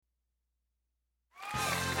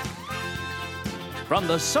from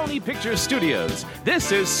the Sony Pictures Studios,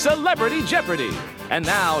 this is Celebrity Jeopardy! And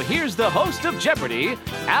now, here's the host of Jeopardy,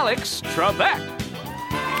 Alex Trebek.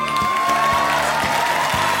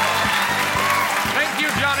 Thank you,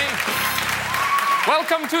 Johnny.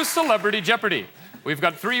 Welcome to Celebrity Jeopardy! We've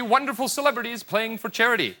got 3 wonderful celebrities playing for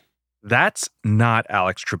charity. That's not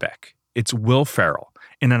Alex Trebek. It's Will Ferrell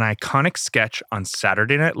in an iconic sketch on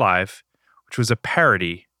Saturday Night Live, which was a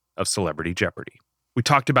parody of Celebrity Jeopardy. We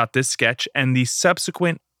talked about this sketch and the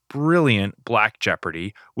subsequent brilliant Black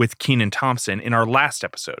Jeopardy with Kenan Thompson in our last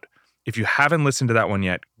episode. If you haven't listened to that one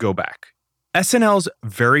yet, go back. SNL's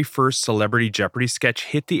very first Celebrity Jeopardy sketch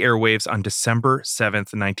hit the airwaves on December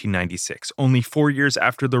 7th, 1996, only 4 years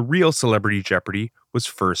after the real Celebrity Jeopardy was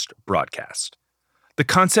first broadcast. The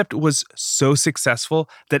concept was so successful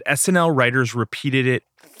that SNL writers repeated it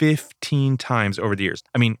 15 times over the years.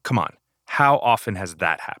 I mean, come on. How often has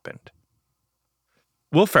that happened?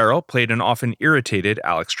 Will Ferrell played an often irritated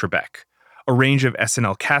Alex Trebek. A range of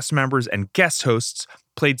SNL cast members and guest hosts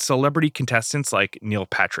played celebrity contestants like Neil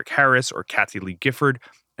Patrick Harris or Kathy Lee Gifford,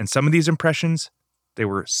 and some of these impressions, they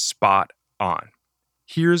were spot on.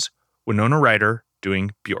 Here's Winona Ryder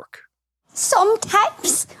doing Bjork.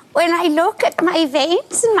 Sometimes when I look at my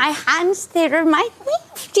veins and my hands, they remind me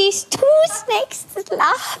of these 2 snakes that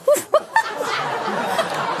laugh.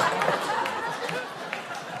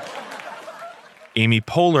 Amy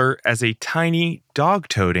Poehler as a tiny,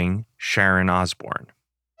 dog-toting Sharon Osbourne.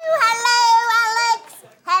 Hello, Alex.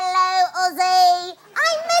 Hello, Ozzy.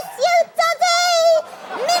 I miss you, Doddy.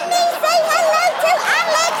 Minnie, say hello to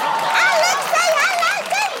Alex. Alex, say hello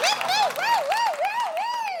to Minnie.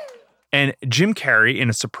 And Jim Carrey in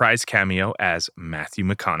a surprise cameo as Matthew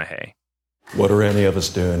McConaughey. What are any of us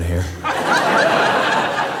doing here?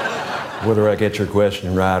 Whether I get your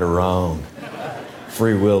question right or wrong,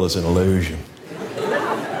 free will is an illusion.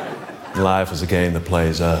 Life is a game that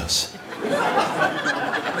plays us.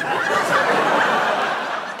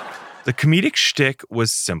 The comedic shtick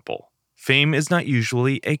was simple. Fame is not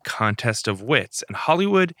usually a contest of wits, and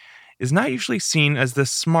Hollywood is not usually seen as the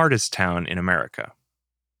smartest town in America.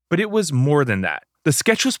 But it was more than that. The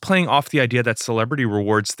sketch was playing off the idea that celebrity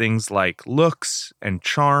rewards things like looks and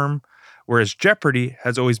charm, whereas Jeopardy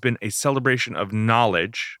has always been a celebration of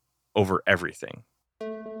knowledge over everything.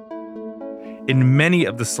 In many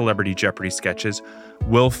of the Celebrity Jeopardy sketches,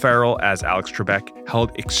 Will Ferrell as Alex Trebek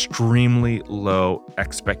held extremely low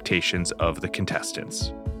expectations of the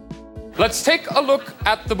contestants. Let's take a look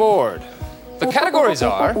at the board. The categories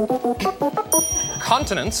are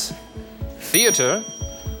continents, theater,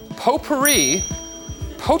 potpourri,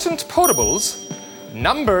 potent potables,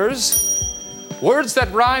 numbers, words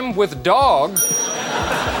that rhyme with dog,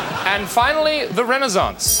 and finally, the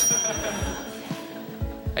Renaissance.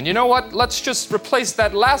 And you know what? Let's just replace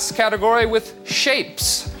that last category with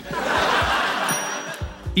shapes.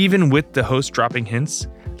 Even with the host dropping hints,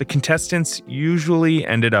 the contestants usually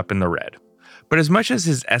ended up in the red. But as much as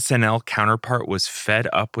his SNL counterpart was fed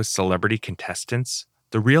up with celebrity contestants,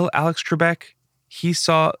 the real Alex Trebek, he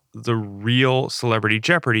saw the real Celebrity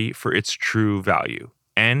Jeopardy for its true value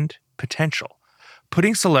and potential.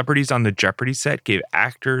 Putting celebrities on the Jeopardy set gave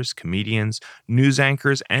actors, comedians, news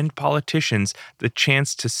anchors, and politicians the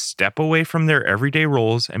chance to step away from their everyday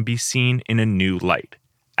roles and be seen in a new light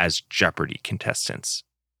as Jeopardy contestants.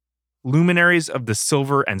 Luminaries of the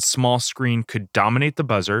silver and small screen could dominate the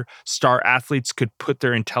buzzer, star athletes could put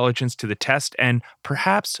their intelligence to the test, and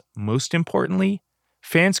perhaps most importantly,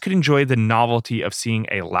 fans could enjoy the novelty of seeing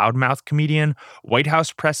a loudmouth comedian, White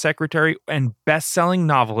House press secretary, and best-selling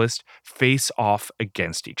novelist face off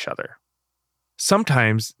against each other.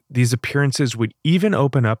 Sometimes these appearances would even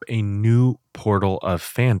open up a new portal of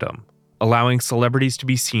fandom, allowing celebrities to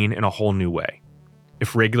be seen in a whole new way.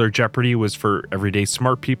 If regular Jeopardy was for everyday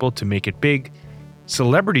smart people to make it big,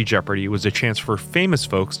 Celebrity Jeopardy was a chance for famous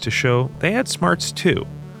folks to show they had smarts too.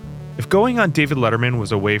 If going on David Letterman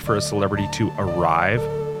was a way for a celebrity to arrive,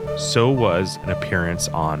 so was an appearance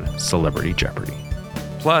on Celebrity Jeopardy.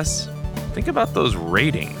 Plus, think about those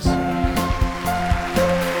ratings.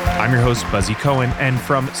 I'm your host, Buzzy Cohen, and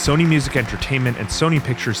from Sony Music Entertainment and Sony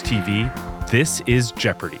Pictures TV, this is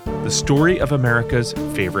Jeopardy, the story of America's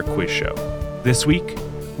favorite quiz show. This week,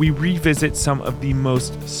 we revisit some of the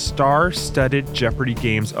most star-studded Jeopardy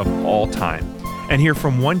games of all time, and hear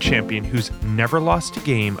from one champion who's never lost a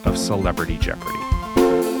game of Celebrity Jeopardy.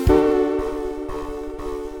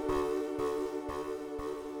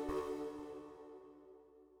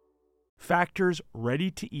 Factor's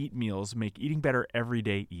ready-to-eat meals make eating better every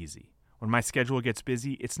day easy. When my schedule gets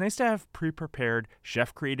busy, it's nice to have pre-prepared,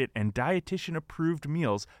 chef-created, and dietitian-approved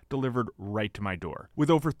meals delivered right to my door.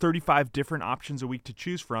 With over 35 different options a week to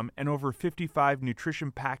choose from and over 55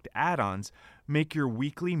 nutrition-packed add-ons, make your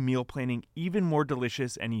weekly meal planning even more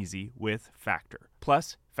delicious and easy with Factor.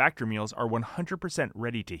 Plus, Factor meals are 100%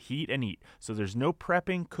 ready to heat and eat, so there's no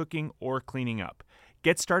prepping, cooking, or cleaning up.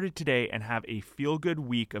 Get started today and have a feel-good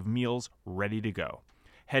week of meals ready to go.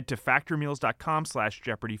 Head to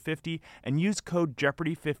factormeals.com/Jeopardy50 and use code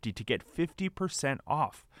Jeopardy50 to get 50%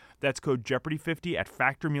 off. That's code Jeopardy50 at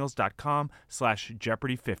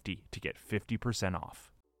factormeals.com/Jeopardy50 to get 50%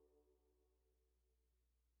 off.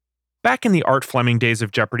 Back in the Art Fleming days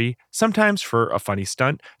of Jeopardy, sometimes for a funny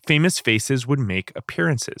stunt, famous faces would make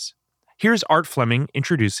appearances. Here's Art Fleming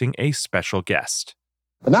introducing a special guest.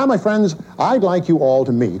 But now, my friends, I'd like you all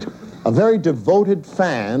to meet a very devoted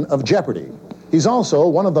fan of Jeopardy! He's also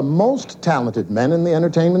one of the most talented men in the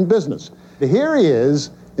entertainment business. Here he is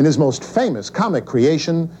in his most famous comic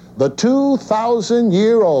creation, the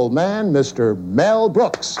 2,000-year-old man, Mr. Mel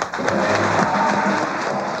Brooks.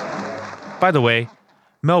 By the way,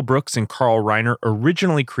 Mel Brooks and Carl Reiner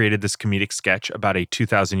originally created this comedic sketch about a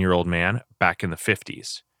 2,000-year-old man back in the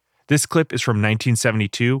 50s. This clip is from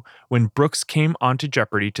 1972, when Brooks came onto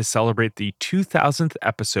Jeopardy to celebrate the 2000th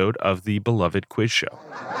episode of the beloved quiz show.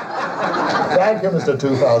 Thank you, Mr.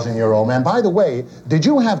 2,000-year-old man. By the way, did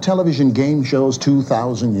you have television game shows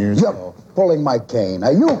 2,000 years ago? You're pulling my cane.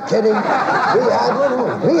 Are you kidding?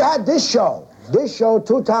 We had this show. This show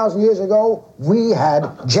 2,000 years ago, we had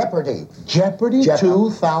Jeopardy! Jeopardy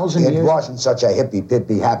 2,000 years? It wasn't such a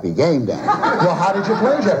hippy-pippy happy game then. Well, how did you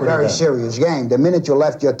play Jeopardy? Very serious game. The minute you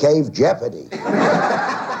left your cave, Jeopardy!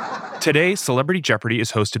 Today, Celebrity Jeopardy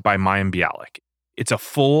is hosted by Mayim Bialik. It's a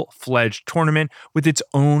full-fledged tournament with its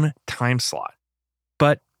own time slot.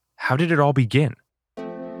 But how did it all begin?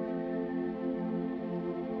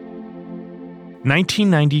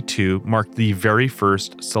 1992 marked the very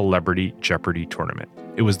first Celebrity Jeopardy tournament.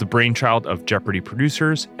 It was the brainchild of Jeopardy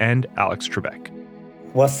producers and Alex Trebek.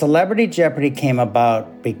 Well, Celebrity Jeopardy came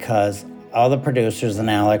about because all the producers and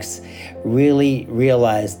Alex really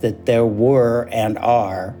realized that there were and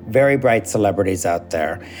are very bright celebrities out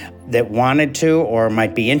there that wanted to or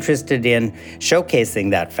might be interested in showcasing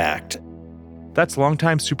that fact. That's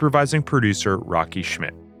longtime supervising producer Rocky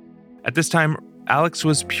Schmidt. At this time, Alex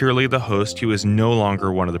was purely the host. He was no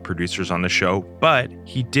longer one of the producers on the show, but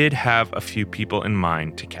he did have a few people in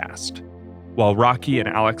mind to cast. While Rocky and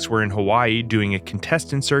Alex were in Hawaii doing a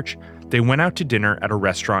contestant search, they went out to dinner at a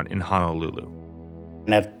restaurant in Honolulu.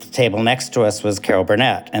 And at the table next to us was Carol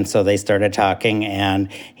Burnett. And so they started talking,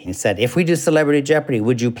 and he said, if we do Celebrity Jeopardy,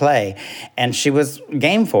 would you play? And she was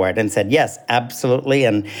game for it and said, yes, absolutely.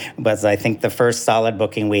 And was, I think, the first solid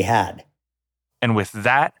booking we had. And with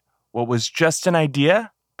that, what was just an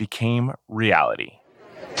idea became reality.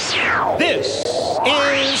 This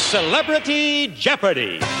is Celebrity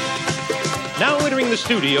Jeopardy! Now entering the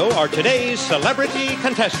studio are today's celebrity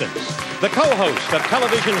contestants. The co-host of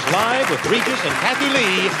Television's Live with Regis and Kathy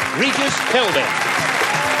Lee, Regis Philbin.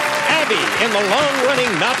 Abby in the long-running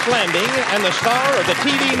Knots Landing and the star of the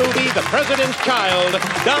TV movie The President's Child,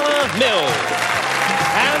 Donna Mills.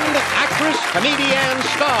 And actress, comedian,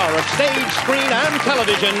 star of stage, screen, and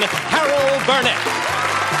television, Carol Burnett.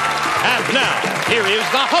 And now, here is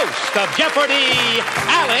the host of Jeopardy,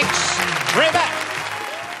 Alex Trebek.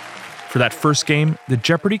 For that first game, the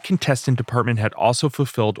Jeopardy contestant department had also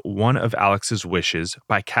fulfilled one of Alex's wishes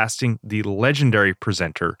by casting the legendary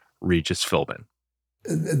presenter, Regis Philbin.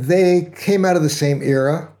 They came out of the same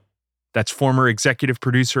era. That's former executive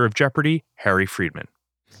producer of Jeopardy, Harry Friedman.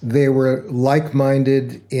 They were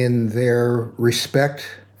like-minded in their respect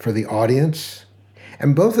for the audience.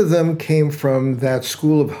 And both of them came from that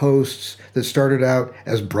school of hosts that started out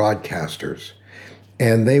as broadcasters.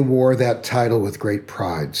 And they wore that title with great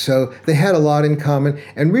pride. So they had a lot in common.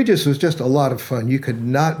 And Regis was just a lot of fun. You could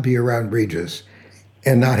not be around Regis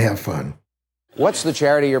and not have fun. What's the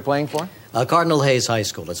charity you're playing for? Cardinal Hayes High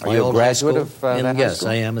School. It's my old high school. Are you a graduate of that high Yes, school?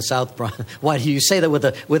 I am a South Bronx. Why do you say that with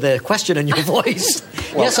a question in your voice?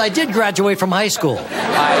 Well, yes, I did graduate from high school.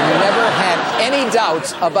 I never had any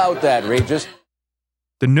doubts about that, Regis.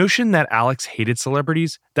 The notion that Alex hated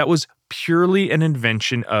celebrities, that was purely an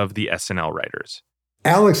invention of the SNL writers.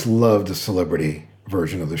 Alex loved the celebrity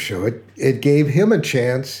version of the show. It gave him a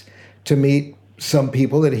chance to meet some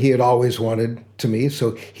people that he had always wanted to meet.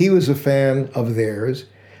 So he was a fan of theirs.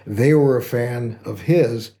 They were a fan of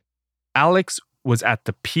his. Alex was at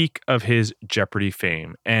the peak of his Jeopardy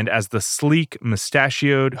fame, and as the sleek,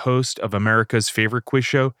 mustachioed host of America's favorite quiz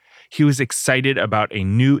show, he was excited about a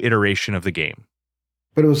new iteration of the game.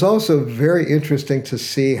 But it was also very interesting to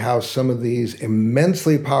see how some of these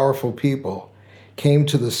immensely powerful people came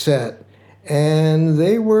to the set, and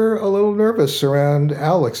they were a little nervous around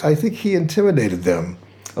Alex. I think he intimidated them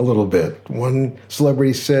a little bit. One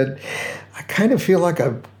celebrity said, "I kind of feel like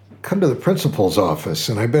I've come to the principal's office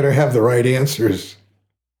and I better have the right answers."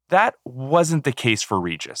 That wasn't the case for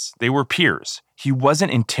Regis. They were peers. He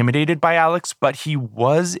wasn't intimidated by Alex, but he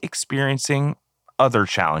was experiencing other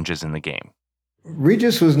challenges in the game.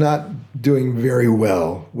 Regis was not doing very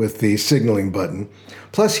well with the signaling button.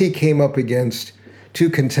 Plus, he came up against two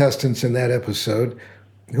contestants in that episode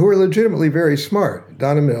who were legitimately very smart,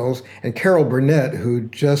 Donna Mills and Carol Burnett, who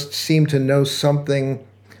just seemed to know something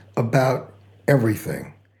about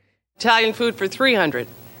everything. Italian food for 300.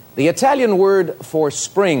 The Italian word for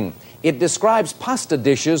spring. It describes pasta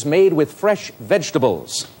dishes made with fresh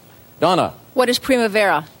vegetables. Donna. What is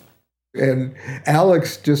primavera? And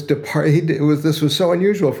Alex just departed. This was so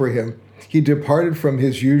unusual for him. He departed from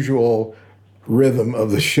his usual rhythm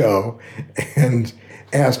of the show and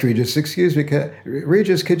asked Regis, "Excuse me,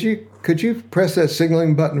 Regis, could you press that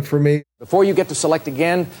signaling button for me?" Before you get to select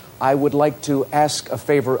again, I would like to ask a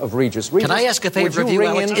favor of Regis. Can I ask a favor of you,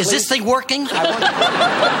 Alex? Is this thing working?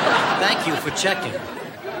 Thank you for checking.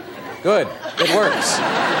 Good. It works.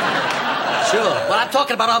 Sure. But I'm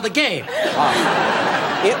talking about on the game.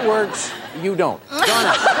 It works. You don't.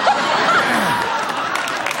 Donna.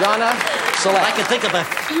 Donna, select. I can think of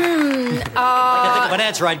an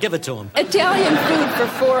answer. I'd give it to him. Italian food for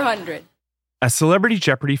 400. As Celebrity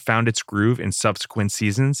Jeopardy found its groove in subsequent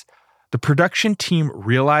seasons, the production team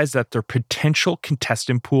realized that their potential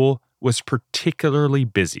contestant pool was particularly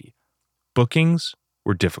busy. Bookings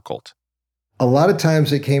were difficult. A lot of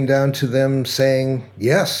times it came down to them saying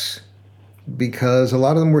yes, because a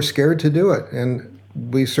lot of them were scared to do it, and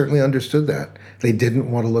we certainly understood that. They didn't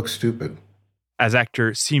want to look stupid. As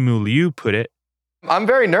actor Simu Liu put it, I'm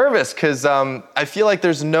very nervous because I feel like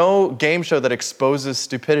there's no game show that exposes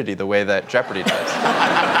stupidity the way that Jeopardy does.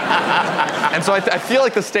 And so I feel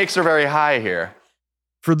like the stakes are very high here.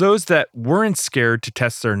 For those that weren't scared to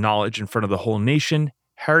test their knowledge in front of the whole nation,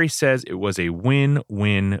 Harry says it was a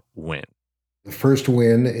win-win-win. The first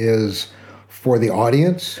win is for the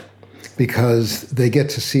audience because they get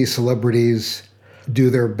to see celebrities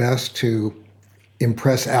do their best to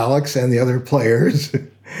impress Alex and the other players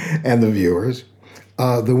and the viewers.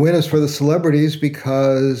 The win is for the celebrities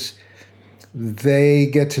because they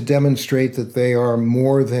get to demonstrate that they are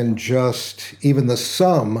more than just even the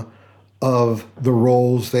sum of the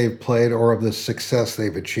roles they've played or of the success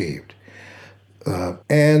they've achieved.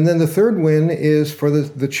 And then the third win is for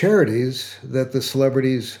the charities that the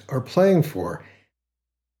celebrities are playing for.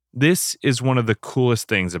 This is one of the coolest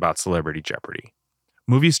things about Celebrity Jeopardy.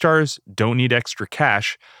 Movie stars don't need extra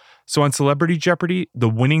cash, so on Celebrity Jeopardy, the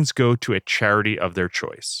winnings go to a charity of their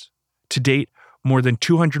choice. To date, more than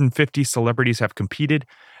 250 celebrities have competed,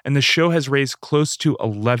 and the show has raised close to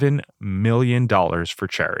 $11 million for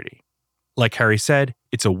charity. Like Harry said,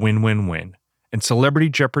 it's a win-win-win, and Celebrity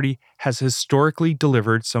Jeopardy has historically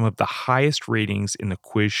delivered some of the highest ratings in the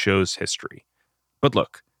quiz show's history. But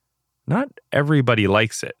look, not everybody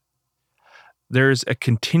likes it. There's a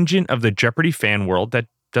contingent of the Jeopardy fan world that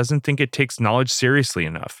doesn't think it takes knowledge seriously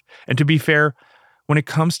enough. And to be fair, when it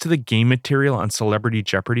comes to the game material on Celebrity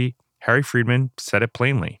Jeopardy, Harry Friedman said it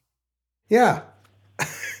plainly. Yeah,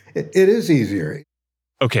 it is easier.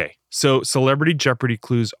 Okay, so Celebrity Jeopardy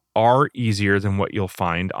clues are easier than what you'll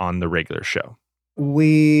find on the regular show.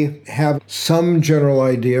 We have some general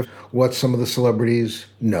idea of what some of the celebrities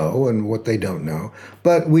know and what they don't know,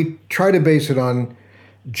 but we try to base it on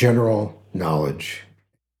general knowledge.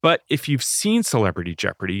 But if you've seen Celebrity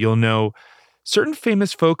Jeopardy, you'll know certain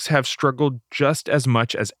famous folks have struggled just as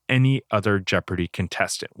much as any other Jeopardy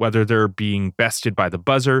contestant, whether they're being bested by the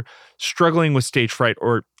buzzer, struggling with stage fright,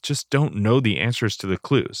 or just don't know the answers to the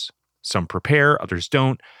clues. Some prepare, others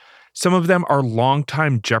don't. Some of them are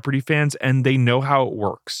longtime Jeopardy fans and they know how it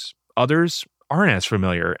works. Others aren't as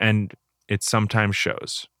familiar, and it sometimes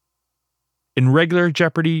shows. In regular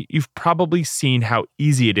Jeopardy, you've probably seen how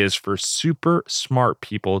easy it is for super smart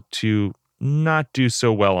people to not do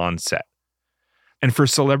so well on set. And for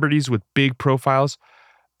celebrities with big profiles,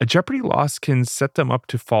 a Jeopardy loss can set them up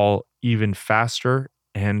to fall even faster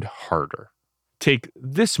and harder. Take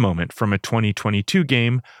this moment from a 2022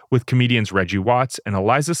 game with comedians Reggie Watts and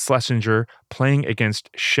Eliza Schlesinger playing against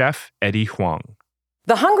Chef Eddie Huang.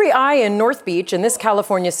 The Hungry Eye in North Beach in this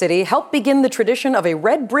California city helped begin the tradition of a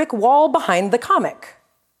red brick wall behind the comic.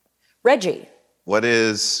 Reggie. What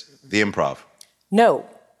is the Improv? No.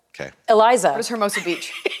 Okay. Eliza. What is Hermosa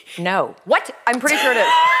Beach? No. What? I'm pretty sure it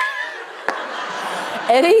is.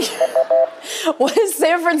 Eddie, what is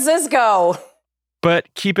San Francisco?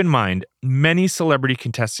 But keep in mind, many celebrity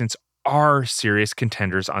contestants are serious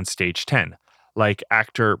contenders on stage 10, like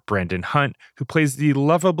actor Brendan Hunt, who plays the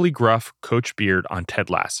lovably gruff Coach Beard on Ted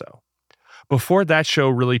Lasso. Before that show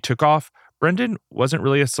really took off, Brendan wasn't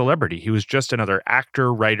really a celebrity. He was just another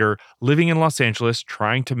actor, writer, living in Los Angeles,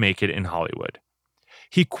 trying to make it in Hollywood.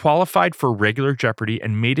 He qualified for regular Jeopardy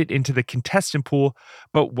and made it into the contestant pool,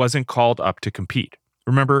 but wasn't called up to compete.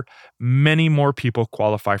 Remember, many more people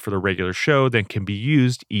qualify for the regular show than can be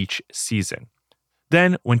used each season.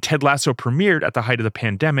 Then, when Ted Lasso premiered at the height of the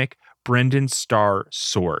pandemic, Brendan's star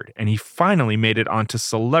soared, and he finally made it onto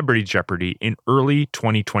Celebrity Jeopardy in early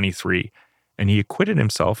 2023, and he acquitted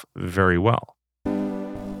himself very well.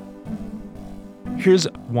 Here's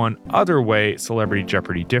one other way Celebrity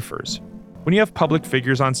Jeopardy differs. When you have public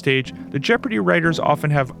figures on stage, the Jeopardy writers often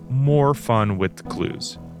have more fun with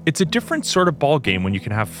clues. It's a different sort of ballgame when you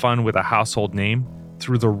can have fun with a household name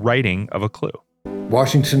through the writing of a clue.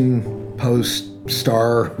 Washington Post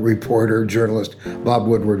star reporter, journalist Bob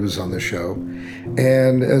Woodward was on the show,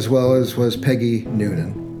 and as well as was Peggy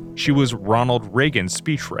Noonan. She was Ronald Reagan's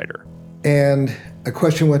speechwriter. And a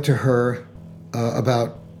question went to her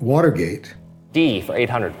about Watergate. D for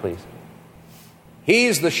 800, please.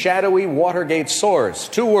 He's the shadowy Watergate source.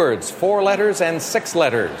 2 words, 4 letters, and 6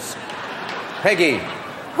 letters. Peggy.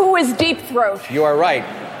 Who is Deep Throat? You are right.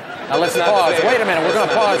 Now let's pause. Wait a minute, we're going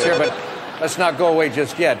to pause here, but let's not go away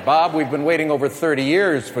just yet. Bob, we've been waiting over 30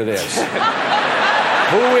 years for this. Who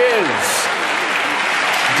is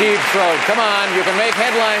Deep Throat? Come on, you can make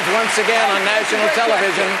headlines once again on national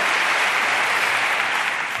television.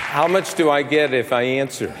 How much do I get if I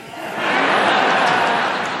answer?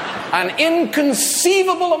 An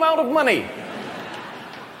inconceivable amount of money.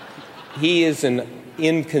 He is an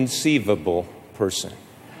inconceivable person.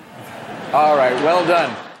 All right, well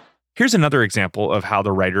done. Here's another example of how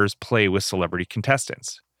the writers play with celebrity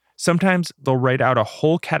contestants. Sometimes they'll write out a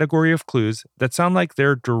whole category of clues that sound like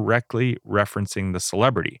they're directly referencing the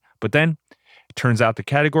celebrity, but then it turns out the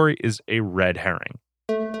category is a red herring.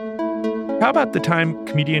 How about the time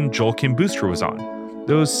comedian Joel Kim Booster was on?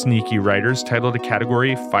 Those sneaky writers titled a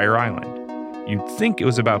category Fire Island. You'd think it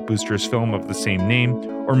was about Booster's film of the same name,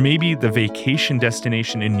 or maybe the vacation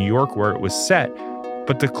destination in New York where it was set,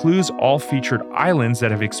 but the clues all featured islands that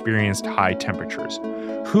have experienced high temperatures.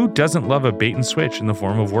 Who doesn't love a bait and switch in the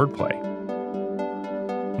form of wordplay?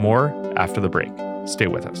 More after the break. Stay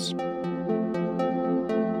with us.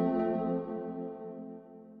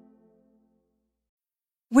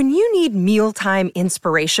 When you need mealtime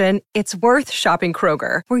inspiration, it's worth shopping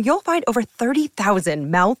Kroger, where you'll find over 30,000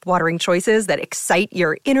 mouth-watering choices that excite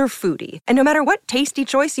your inner foodie. And no matter what tasty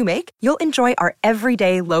choice you make, you'll enjoy our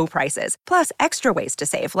everyday low prices, plus extra ways to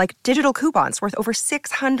save, like digital coupons worth over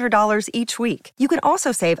 $600 each week. You can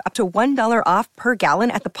also save up to $1 off per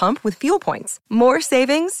gallon at the pump with fuel points. More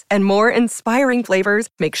savings and more inspiring flavors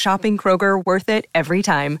make shopping Kroger worth it every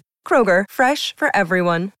time. Kroger, fresh for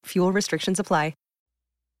everyone. Fuel restrictions apply.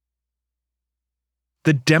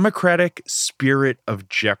 The democratic spirit of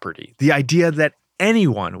Jeopardy, the idea that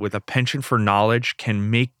anyone with a penchant for knowledge can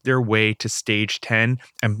make their way to stage 10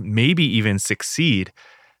 and maybe even succeed,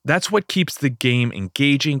 that's what keeps the game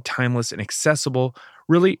engaging, timeless, and accessible,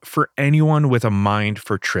 really for anyone with a mind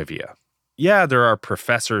for trivia. Yeah, there are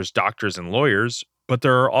professors, doctors, and lawyers, but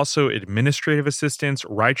there are also administrative assistants,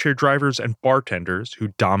 rideshare drivers, and bartenders who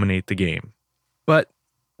dominate the game. But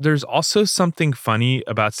there's also something funny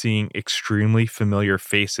about seeing extremely familiar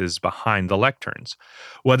faces behind the lecterns.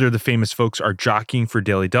 Whether the famous folks are jockeying for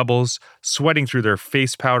daily doubles, sweating through their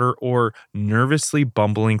face powder, or nervously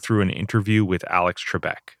bumbling through an interview with Alex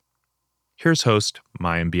Trebek. Here's host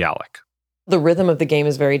Mayim Bialik. The rhythm of the game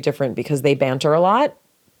is very different because they banter a lot.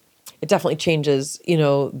 It definitely changes,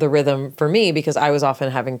 the rhythm for me because I was often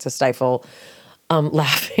having to stifle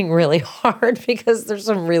laughing really hard because there's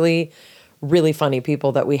some really funny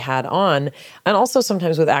people that we had on. And also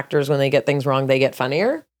sometimes with actors, when they get things wrong, they get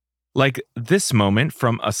funnier. Like this moment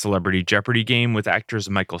from a Celebrity Jeopardy game with actors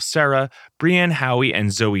Michael Cera, Brienne Howie,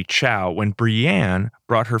 and Zoe Chow when Brienne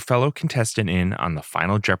brought her fellow contestant in on the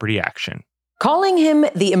final Jeopardy action. Calling him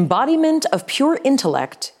the embodiment of pure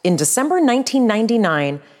intellect, in December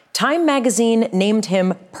 1999, Time magazine named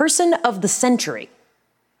him Person of the Century.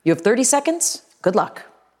 You have 30 seconds. Good luck.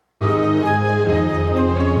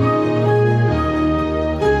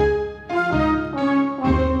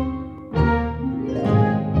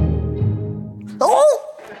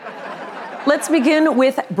 Let's begin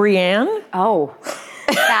with Brienne. Oh,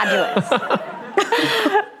 fabulous.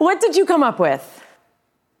 What did you come up with?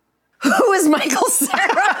 Who is Michael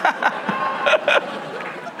Cera?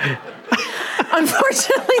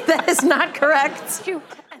 Unfortunately, that is not correct.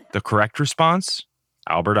 The correct response?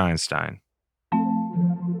 Albert Einstein.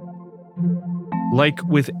 Like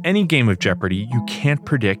with any game of Jeopardy, you can't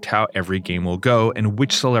predict how every game will go and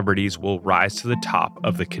which celebrities will rise to the top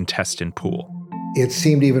of the contestant pool. It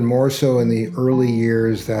seemed even more so in the early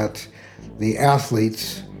years that the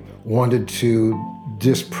athletes wanted to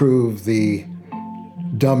disprove the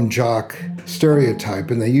dumb jock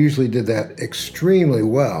stereotype, and they usually did that extremely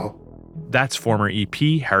well. That's former EP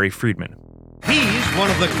Harry Friedman. He's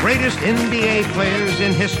one of the greatest NBA players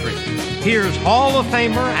in history. Here's Hall of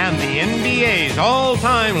Famer and the NBA's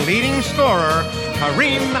all-time leading scorer,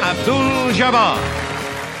 Kareem Abdul-Jabbar.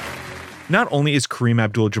 Not only is Kareem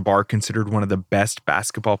Abdul-Jabbar considered one of the best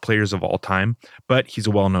basketball players of all time, but he's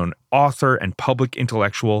a well-known author and public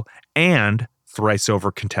intellectual and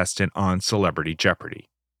thrice-over contestant on Celebrity Jeopardy.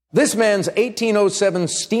 This man's 1807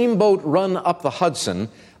 steamboat run up the Hudson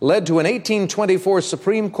led to an 1824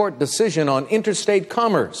 Supreme Court decision on interstate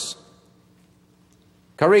commerce.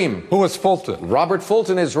 Kareem. Who was Fulton? Robert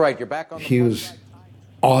Fulton is right. You're back on the He was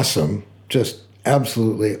awesome, just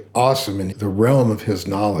absolutely awesome in the realm of his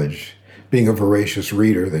knowledge, being a voracious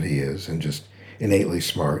reader that he is and just innately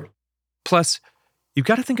smart. Plus, you've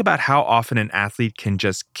got to think about how often an athlete can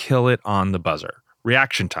just kill it on the buzzer.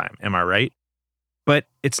 Reaction time, am I right? But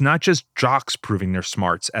it's not just jocks proving their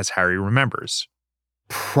smarts, as Harry remembers.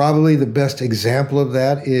 Probably the best example of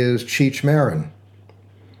that is Cheech Marin,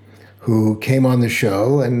 who came on the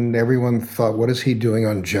show and everyone thought, what is he doing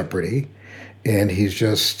on Jeopardy? And he's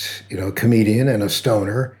just, a comedian and a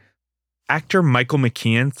stoner. Actor Michael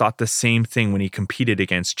McKean thought the same thing when he competed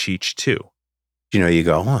against Cheech, too. You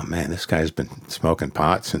go, oh man, this guy's been smoking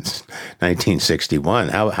pot since 1961.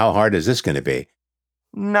 How hard is this going to be?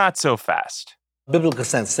 Not so fast. Biblical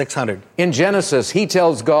sense, 600. In Genesis, he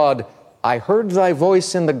tells God, I heard thy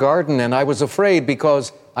voice in the garden and I was afraid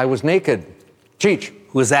because I was naked. Cheech.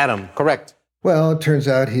 Who is Adam? Correct. Well, it turns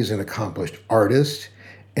out he's an accomplished artist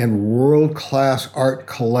and world-class art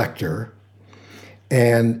collector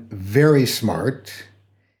and very smart.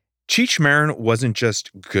 Cheech Marin wasn't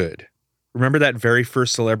just good. Remember that very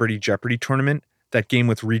first Celebrity Jeopardy tournament? That game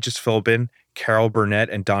with Regis Philbin, Carol Burnett,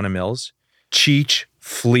 and Donna Mills? Cheech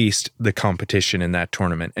fleeced the competition in that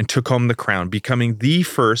tournament and took home the crown, becoming the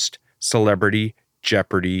first Celebrity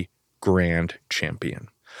Jeopardy Grand Champion.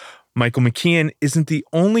 Michael McKean isn't the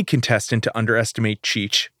only contestant to underestimate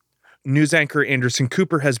Cheech. News anchor Anderson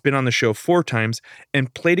Cooper has been on the show 4 times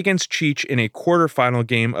and played against Cheech in a quarterfinal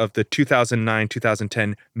game of the 2009-2010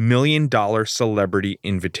 $1 million Celebrity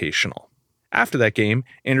Invitational. After that game,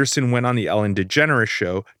 Anderson went on the Ellen DeGeneres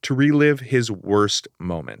show to relive his worst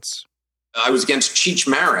moments. I was against Cheech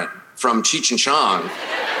Marin from Cheech and Chong,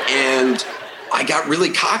 and I got really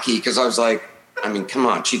cocky because I was like, come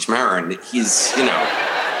on, Cheech Marin, he's,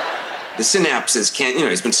 the synapses can't,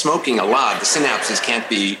 he's been smoking a lot. The synapses can't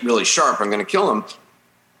be really sharp. I'm going to kill him.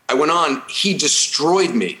 I went on. He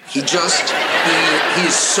destroyed me. He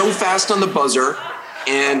is so fast on the buzzer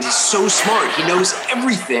and he's so smart. He knows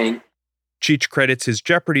everything. Cheech credits his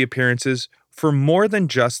Jeopardy appearances for more than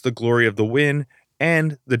just the glory of the win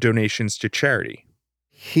and the donations to charity.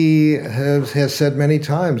 He has said many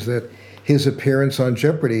times that his appearance on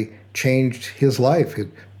Jeopardy changed his life. It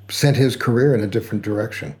sent his career in a different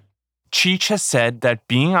direction. Cheech has said that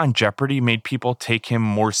being on Jeopardy made people take him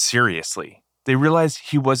more seriously. They realized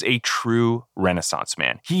he was a true Renaissance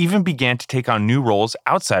man. He even began to take on new roles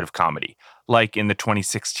outside of comedy, like in the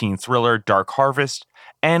 2016 thriller Dark Harvest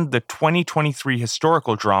and the 2023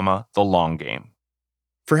 historical drama The Long Game.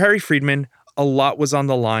 For Harry Friedman, a lot was on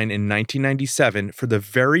the line in 1997 for the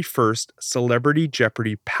very first Celebrity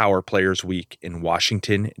Jeopardy Power Players Week in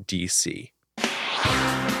Washington, D.C.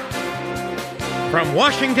 From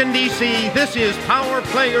Washington, D.C., this is Power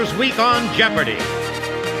Players Week on Jeopardy!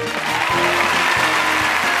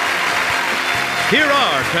 Here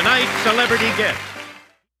are tonight's celebrity guests.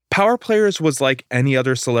 Power Players was like any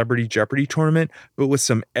other Celebrity Jeopardy tournament, but with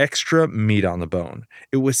some extra meat on the bone.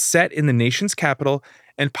 It was set in the nation's capital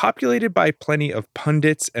and populated by plenty of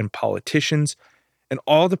pundits and politicians, and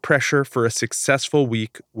all the pressure for a successful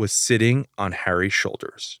week was sitting on Harry's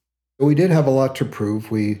shoulders. We did have a lot to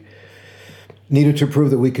prove. We needed to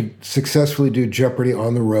prove that we could successfully do Jeopardy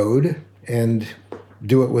on the road and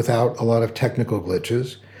do it without a lot of technical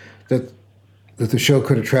glitches, that the show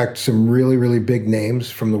could attract some really, really big names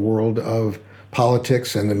from the world of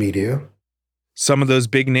politics and the media. Some of those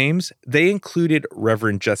big names, they included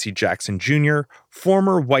Reverend Jesse Jackson Jr.,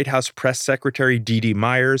 former White House Press Secretary Dee Dee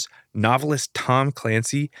Myers, novelist Tom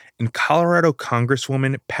Clancy, and Colorado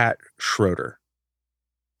Congresswoman Pat Schroeder.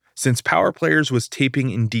 Since Power Players was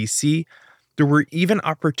taping in DC, there were even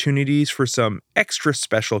opportunities for some extra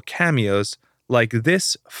special cameos like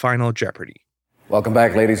this Final Jeopardy. Welcome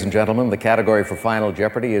back, ladies and gentlemen. The category for Final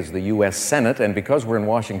Jeopardy is the U.S. Senate, and because we're in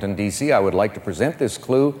Washington, D.C., I would like to present this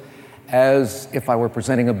clue as if I were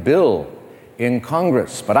presenting a bill in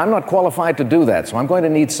Congress. But I'm not qualified to do that, so I'm going to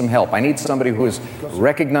need some help. I need somebody who is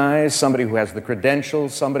recognized, somebody who has the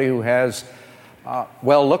credentials, somebody who has,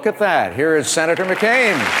 well, look at that. Here is Senator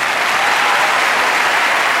McCain.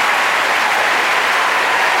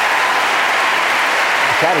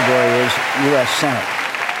 The category is U.S. Senate.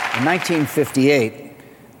 In 1958,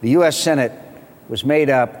 the U.S. Senate was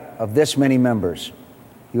made up of this many members.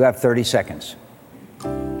 You have 30 seconds.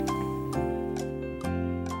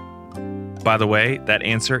 By the way, that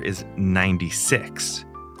answer is 96.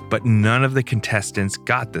 But none of the contestants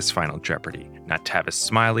got this Final Jeopardy. Not Tavis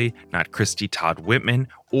Smiley, not Christy Todd Whitman,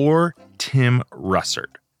 or Tim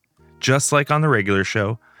Russert. Just like on the regular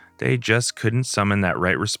show, they just couldn't summon that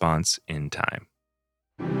right response in time.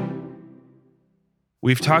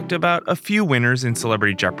 We've talked about a few winners in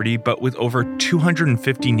Celebrity Jeopardy, but with over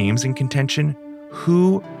 250 names in contention,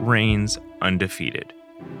 who reigns undefeated?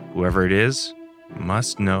 Whoever it is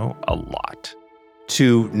must know a lot.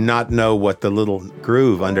 To not know what the little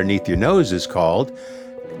groove underneath your nose is called,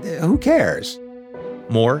 who cares?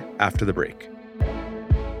 More after the break.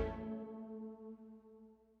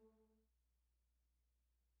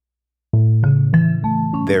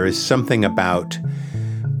 There is something about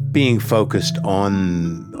being focused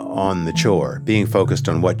on the chore, being focused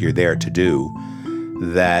on what you're there to do,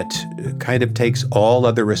 that kind of takes all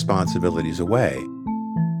other responsibilities away.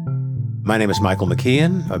 My name is Michael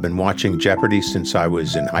McKeon. I've been watching Jeopardy since I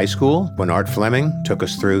was in high school, when Art Fleming took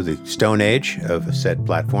us through the Stone Age of said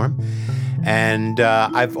platform. And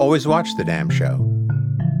I've always watched the damn show.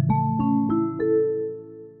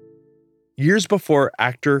 Years before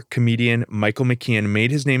actor-comedian Michael McKeon made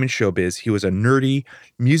his name in showbiz, he was a nerdy,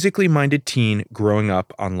 musically minded teen growing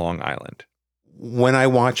up on Long Island. When I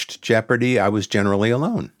watched Jeopardy, I was generally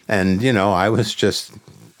alone. And, I was just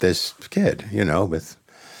this kid, with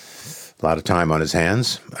a lot of time on his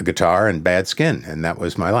hands, a guitar, and bad skin. And that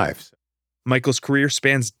was my life. Michael's career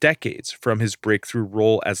spans decades, from his breakthrough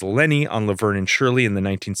role as Lenny on Laverne and Shirley in the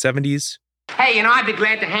 1970s. Hey, I'd be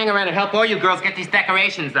glad to hang around and help all you girls get these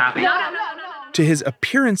decorations up. No. To his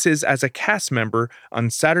appearances as a cast member on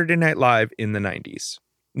Saturday Night Live in the 90s.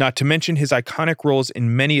 Not to mention his iconic roles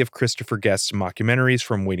in many of Christopher Guest's mockumentaries,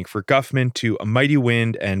 from Waiting for Guffman to A Mighty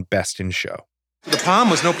Wind and Best in Show. The Palm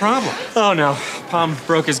was no problem. Oh, no. Palm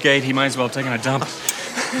broke his gate. He might as well have taken a dump.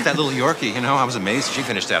 That little Yorkie, I was amazed she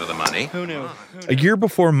finished out of the money. Who knew? A year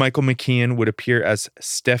before Michael McKeon would appear as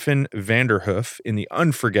Stefan Vanderhoof in the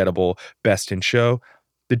unforgettable Best in Show,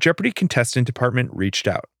 the Jeopardy contestant department reached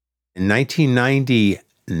out. In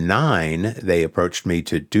 1999, they approached me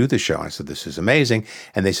to do the show. I said, this is amazing.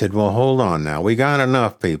 And they said, well, hold on now. We got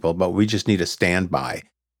enough people, but we just need a standby.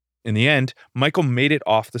 In the end, Michael made it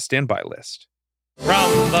off the standby list. From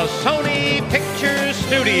the Sony Pictures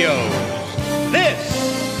Studios, this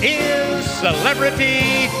is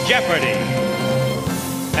Celebrity Jeopardy!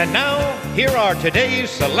 And now, here are today's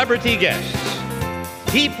celebrity guests.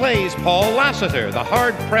 He plays Paul Lassiter, the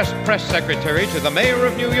hard-pressed press secretary to the mayor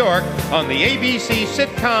of New York on the ABC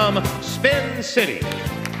sitcom Spin City.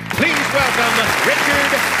 Please welcome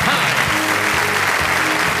Richard Hine.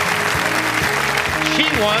 She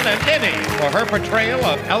won an Emmy for her portrayal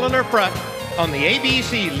of Eleanor Frutt on the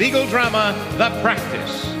ABC legal drama The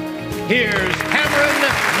Practice. Here's Cameron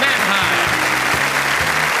Manheim.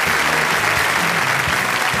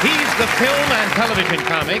 He's the film and television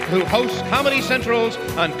comic who hosts Comedy Central's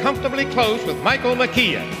Uncomfortably Close with Michael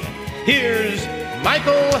McKeon. Here's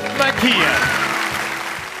Michael McKeon.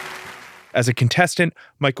 As a contestant,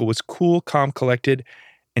 Michael was cool, calm, collected,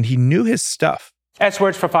 and he knew his stuff. S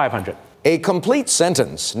words for 500. A complete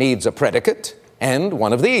sentence needs a predicate and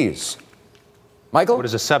one of these. Michael? What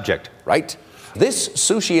is a subject? Right. This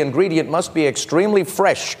sushi ingredient must be extremely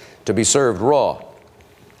fresh to be served raw.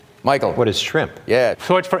 Michael? What is shrimp? Yeah.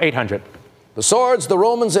 Swords for 800. The swords the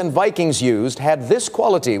Romans and Vikings used had this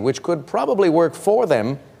quality which could probably work for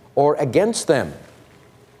them or against them.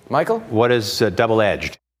 Michael? What is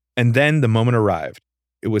double-edged? And then the moment arrived.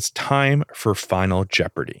 It was time for Final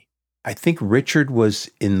Jeopardy. I think Richard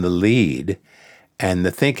was in the lead, and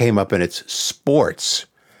the thing came up, and it's sports.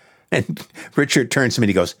 And Richard turns to me and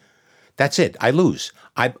he goes, that's it. I lose.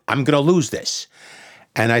 I'm going to lose this.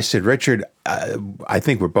 And I said, Richard, I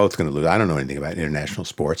think we're both going to lose. I don't know anything about international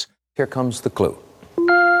sports. Here comes the clue.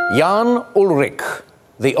 Jan Ullrich,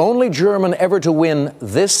 the only German ever to win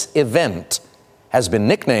this event, has been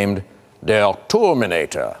nicknamed Der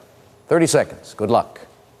Terminator. 30 seconds. Good luck.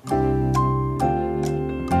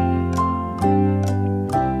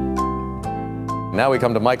 Now we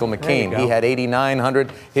come to Michael McKean. He had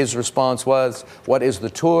 8,900. His response was, what is the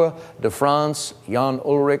Tour de France? Jan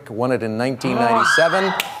Ullrich won it in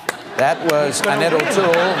 1997. That was Annette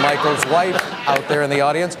O'Toole, Michael's wife, out there in the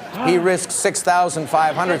audience. He risked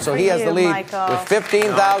 6,500, so he has the lead with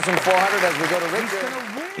 15,400 as we go to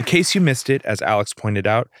Richard. In case you missed it, as Alex pointed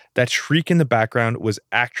out, that shriek in the background was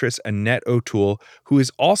actress Annette O'Toole, who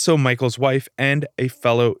is also Michael's wife and a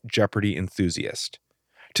fellow Jeopardy enthusiast.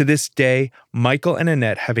 To this day, Michael and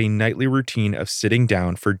Annette have a nightly routine of sitting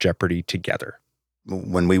down for Jeopardy together.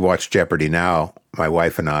 When we watch Jeopardy now, my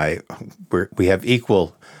wife and I, we have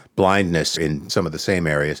equal blindness in some of the same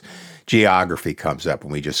areas. Geography comes up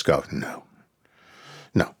and we just go, no,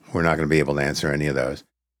 we're not going to be able to answer any of those.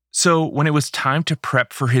 So when it was time to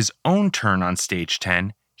prep for his own turn on stage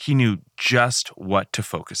 10, he knew just what to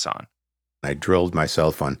focus on. I drilled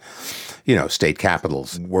myself on, state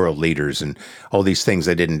capitals, world leaders, and all these things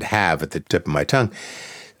I didn't have at the tip of my tongue.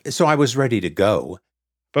 So I was ready to go.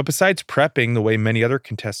 But besides prepping the way many other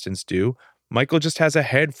contestants do, Michael just has a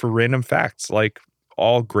head for random facts, like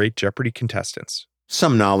all great Jeopardy contestants.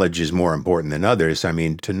 Some knowledge is more important than others. I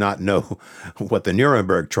mean, to not know what the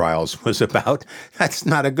Nuremberg trials was about, that's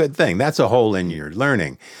not a good thing. That's a hole in your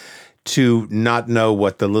learning. To not know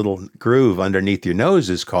what the little groove underneath your nose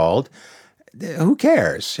is called, who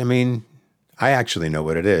cares? I mean, I actually know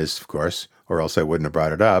what it is, of course, or else I wouldn't have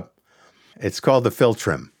brought it up. It's called the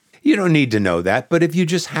philtrum. You don't need to know that, but if you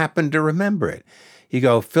just happen to remember it, you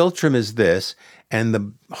go, philtrum is this, and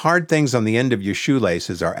the hard things on the end of your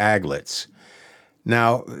shoelaces are aglets.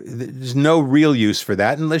 Now, there's no real use for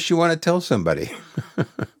that unless you want to tell somebody.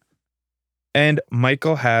 And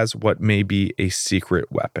Michael has what may be a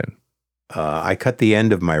secret weapon. I cut the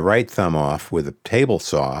end of my right thumb off with a table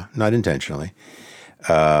saw, not intentionally,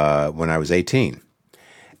 when I was 18.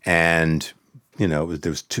 And, there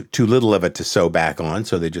was too little of it to sew back on,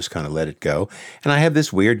 so they just kind of let it go. And I have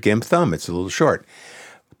this weird gimp thumb. It's a little short.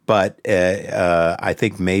 But I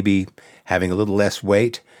think maybe having a little less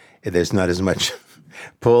weight, there's not as much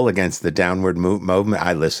pull against the downward movement.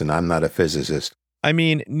 I'm not a physicist. I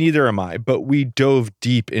mean, neither am I, but we dove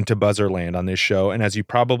deep into buzzer land on this show, and as you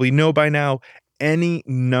probably know by now, any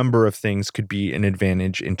number of things could be an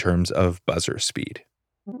advantage in terms of buzzer speed.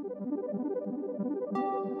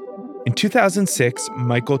 In 2006,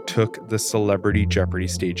 Michael took the Celebrity Jeopardy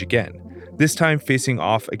stage again, this time facing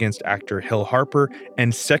off against actor Hill Harper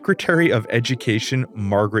and Secretary of Education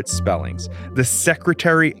Margaret Spellings. The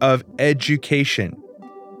Secretary of Education.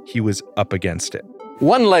 He was up against it.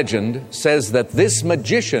 One legend says that this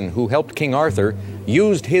magician who helped King Arthur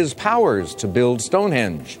used his powers to build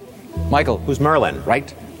Stonehenge. Michael. Who's Merlin?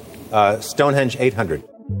 Right. Stonehenge 800.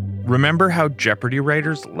 Remember how Jeopardy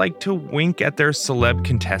writers like to wink at their celeb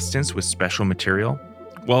contestants with special material?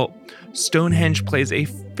 Well, Stonehenge plays a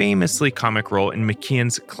famously comic role in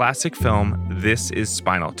McKean's classic film, This Is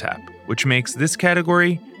Spinal Tap, which makes this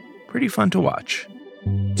category pretty fun to watch.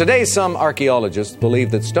 Today, some archaeologists believe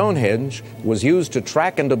that Stonehenge was used to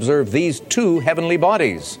track and observe these two heavenly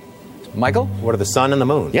bodies. Michael? What are the sun and the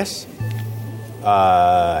moon? Yes.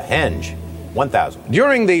 Henge. 1,000.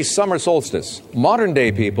 During the summer solstice,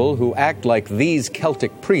 modern-day people who act like these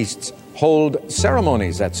Celtic priests hold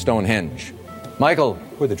ceremonies at Stonehenge. Michael?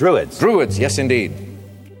 Who are the Druids? Druids, yes, indeed.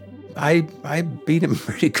 I beat him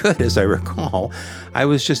pretty good, as I recall. I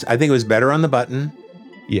think it was better on the button.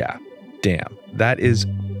 Yeah. Damn, that is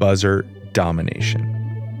buzzer domination.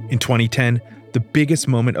 In 2010, the biggest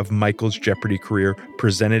moment of Michael's Jeopardy career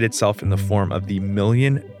presented itself in the form of the $1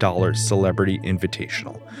 million Celebrity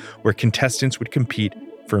Invitational, where contestants would compete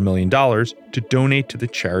for $1 million to donate to the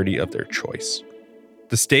charity of their choice.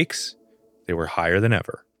 The stakes, they were higher than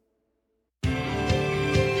ever.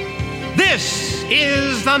 This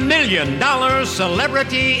is the $1 Million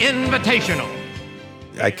Celebrity Invitational.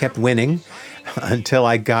 I kept winning until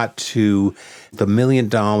I got to the $1 Million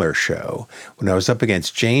show when I was up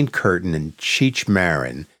against Jane Curtin and Cheech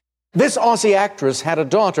Marin. This Aussie actress had a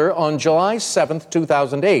daughter on July 7th,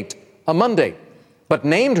 2008, a Monday, but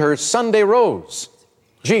named her Sunday Rose.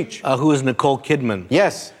 Cheech. Who is Nicole Kidman?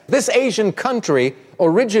 Yes. This Asian country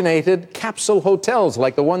originated capsule hotels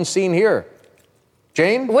like the one seen here.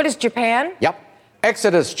 Jane? What is Japan? Yep.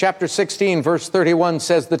 Exodus chapter 16, verse 31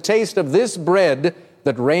 says, the taste of this bread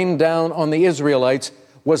that rained down on the Israelites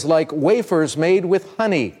was like wafers made with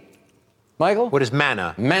honey. Michael? What is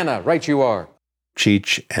manna? Manna, right you are.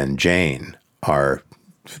 Cheech and Jane are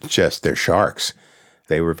they're sharks.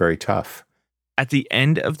 They were very tough. At the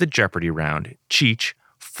end of the Jeopardy round, Cheech,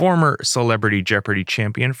 former Celebrity Jeopardy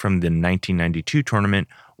champion from the 1992 tournament,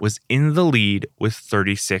 was in the lead with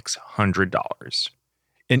 $3,600.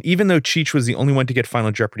 And even though Cheech was the only one to get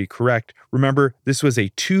Final Jeopardy correct, remember, this was a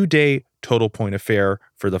 2-day total point affair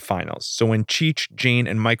for the finals. So when Cheech, Jane,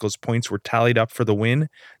 and Michael's points were tallied up for the win,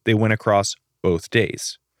 they went across both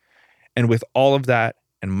days. And with all of that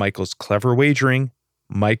and Michael's clever wagering,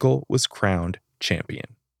 Michael was crowned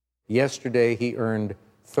champion. Yesterday, he earned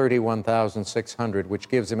 $31,600, which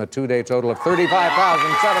gives him a 2-day total of $35,700,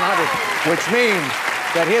 which means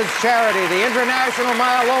that his charity, the International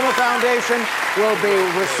Myeloma Foundation, will be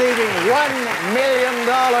receiving $1 million.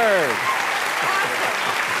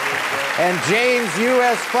 And Jane's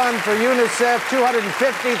U.S. Fund for UNICEF, $250,000,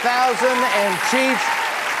 and Cheech,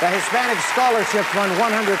 the Hispanic Scholarship Fund,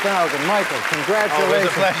 $100,000. Michael, congratulations. Always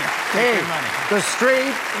a pleasure. Hey, the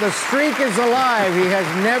streak is alive. He has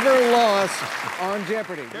never lost on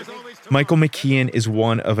Jeopardy. Michael McKean is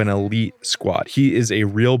one of an elite squad. He is a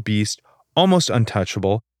real beast, almost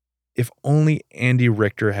untouchable. If only Andy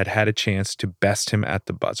Richter had had a chance to best him at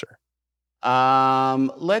the buzzer.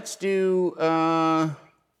 Let's do the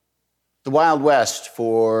Wild West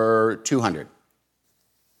for 200.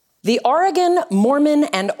 The Oregon, Mormon,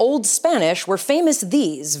 and Old Spanish were famous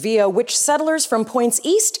these via which settlers from points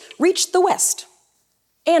east reached the west.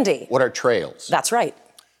 Andy. What are trails? That's right.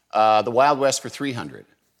 The Wild West for 300.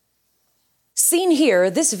 Seen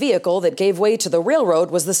here, this vehicle that gave way to the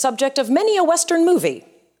railroad was the subject of many a Western movie.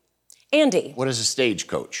 Andy. What is a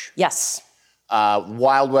stagecoach? Yes.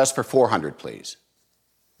 Wild West for 400, please.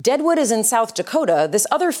 Deadwood is in South Dakota. This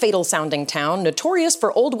other fatal-sounding town, notorious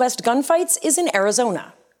for Old West gunfights, is in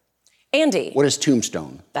Arizona. Andy. What is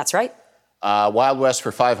Tombstone? That's right. Wild West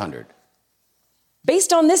for 500.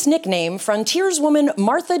 Based on this nickname, frontierswoman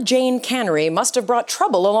Martha Jane Cannery must have brought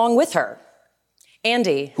trouble along with her.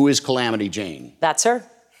 Andy. Who is Calamity Jane? That's her.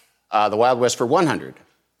 The Wild West for 100.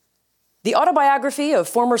 The autobiography of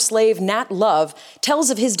former slave Nat Love tells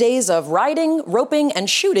of his days of riding, roping, and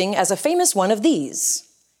shooting as a famous one of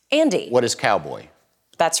these. Andy. What is Cowboy?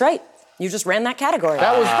 That's right. You just ran that category.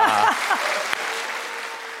 That was...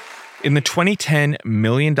 In the 2010 $1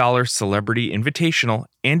 Million Celebrity Invitational,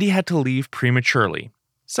 Andy had to leave prematurely.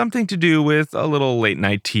 Something to do with a little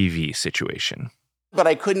late-night TV situation. But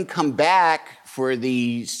I couldn't come back for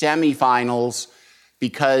the semifinals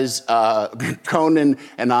because Conan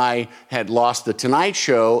and I had lost The Tonight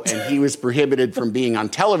Show, and he was prohibited from being on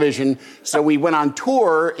television. So we went on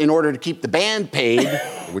tour in order to keep the band paid,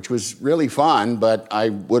 which was really fun, but I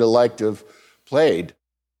would have liked to have played.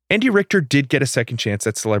 Andy Richter did get a second chance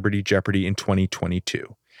at Celebrity Jeopardy in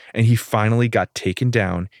 2022, and he finally got taken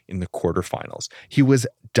down in the quarterfinals. He was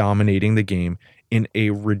dominating the game in a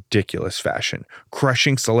ridiculous fashion,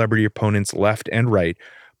 crushing celebrity opponents left and right,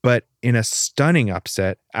 but in a stunning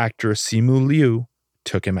upset, actor Simu Liu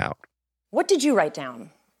took him out. What did you write down?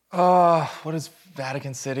 What is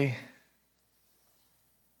Vatican City?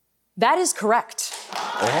 That is correct.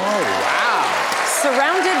 Oh, wow.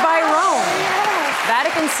 Surrounded by Rome.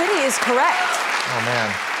 Vatican City is correct. Oh,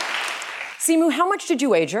 man. Simu, how much did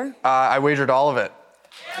you wager? I wagered all of it.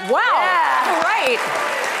 Wow. Yeah. Right.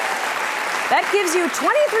 That gives you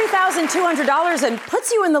 $23,200 and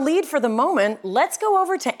puts you in the lead for the moment. Let's go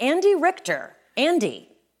over to Andy Richter. Andy,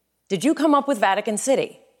 did you come up with Vatican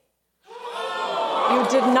City? You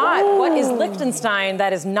did not. Ooh. What is Liechtenstein?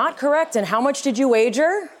 That is not correct. And how much did you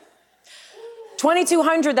wager?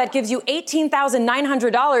 $2,200, that gives you $18,900.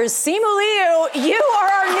 Simu Liu, you are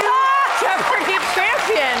our new Jeopardy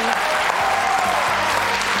champion.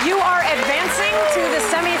 You are advancing to the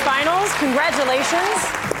semifinals. Congratulations.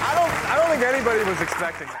 I don't think anybody was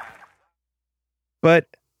expecting that. But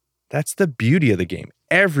that's the beauty of the game.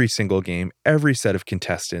 Every single game, every set of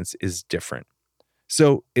contestants is different.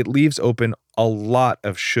 So it leaves open a lot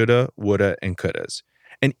of shoulda, woulda, and couldas.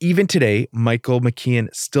 And even today, Michael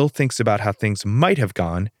McKean still thinks about how things might have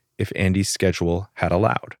gone if Andy's schedule had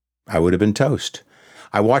allowed. I would have been toast.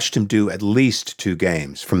 I watched him do at least 2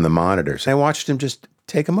 games from the monitors. I watched him just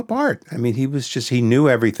take them apart. I mean, he knew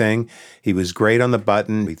everything. He was great on the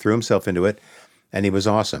button. He threw himself into it, and he was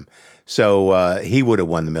awesome. So he would have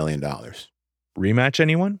won the $1 million. Rematch,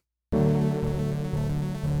 anyone?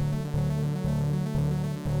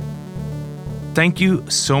 Thank you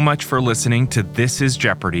so much for listening to This is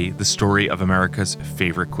Jeopardy, the story of America's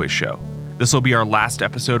favorite quiz show. This will be our last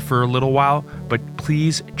episode for a little while, but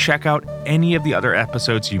please check out any of the other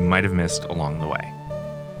episodes you might have missed along the way.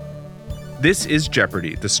 This is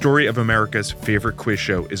Jeopardy, the story of America's favorite quiz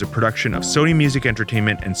show is a production of Sony Music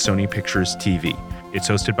Entertainment and Sony Pictures TV. It's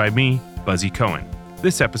hosted by me, Buzzy Cohen.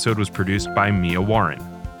 This episode was produced by Mia Warren.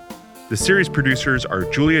 The series producers are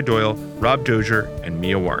Julia Doyle, Rob Dozier, and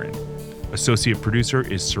Mia Warren. Associate producer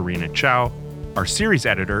is Serena Chow. Our series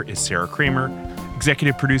editor is Sarah Kramer.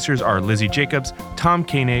 Executive producers are Lizzie Jacobs, Tom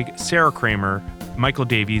Koenig, Sarah Kramer, Michael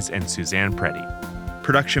Davies, and Suzanne Preddy.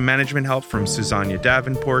 Production management help from Susanna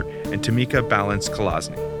Davenport and Tamika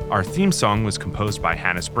Balance-Kolosny. Our theme song was composed by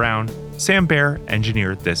Hannes Brown. Sam Baer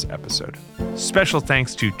engineered this episode. Special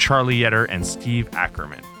thanks to Charlie Yetter and Steve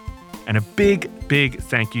Ackerman. And a big, big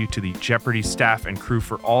thank you to the Jeopardy staff and crew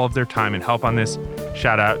for all of their time and help on this.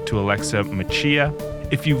 Shout out to Alexa Machia.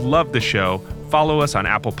 If you love the show, follow us on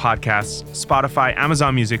Apple Podcasts, Spotify,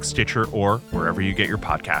 Amazon Music, Stitcher, or wherever you get your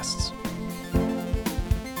podcasts.